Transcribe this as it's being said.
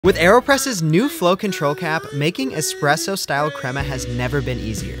With Aeropress's new flow control cap, making espresso-style crema has never been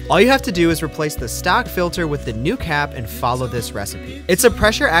easier. All you have to do is replace the stock filter with the new cap and follow this recipe. It's a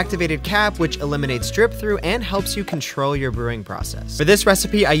pressure-activated cap which eliminates drip-through and helps you control your brewing process. For this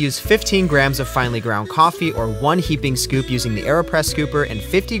recipe, I use 15 grams of finely ground coffee or 1 heaping scoop using the Aeropress scooper and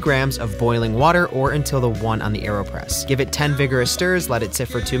 50 grams of boiling water or until the one on the Aeropress. Give it 10 vigorous stirs, let it sit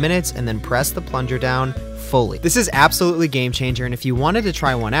for 2 minutes, and then press the plunger down fully. This is absolutely game changer, and if you wanted to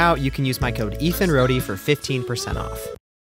try one out, you can use my code EthanRody for 15% off.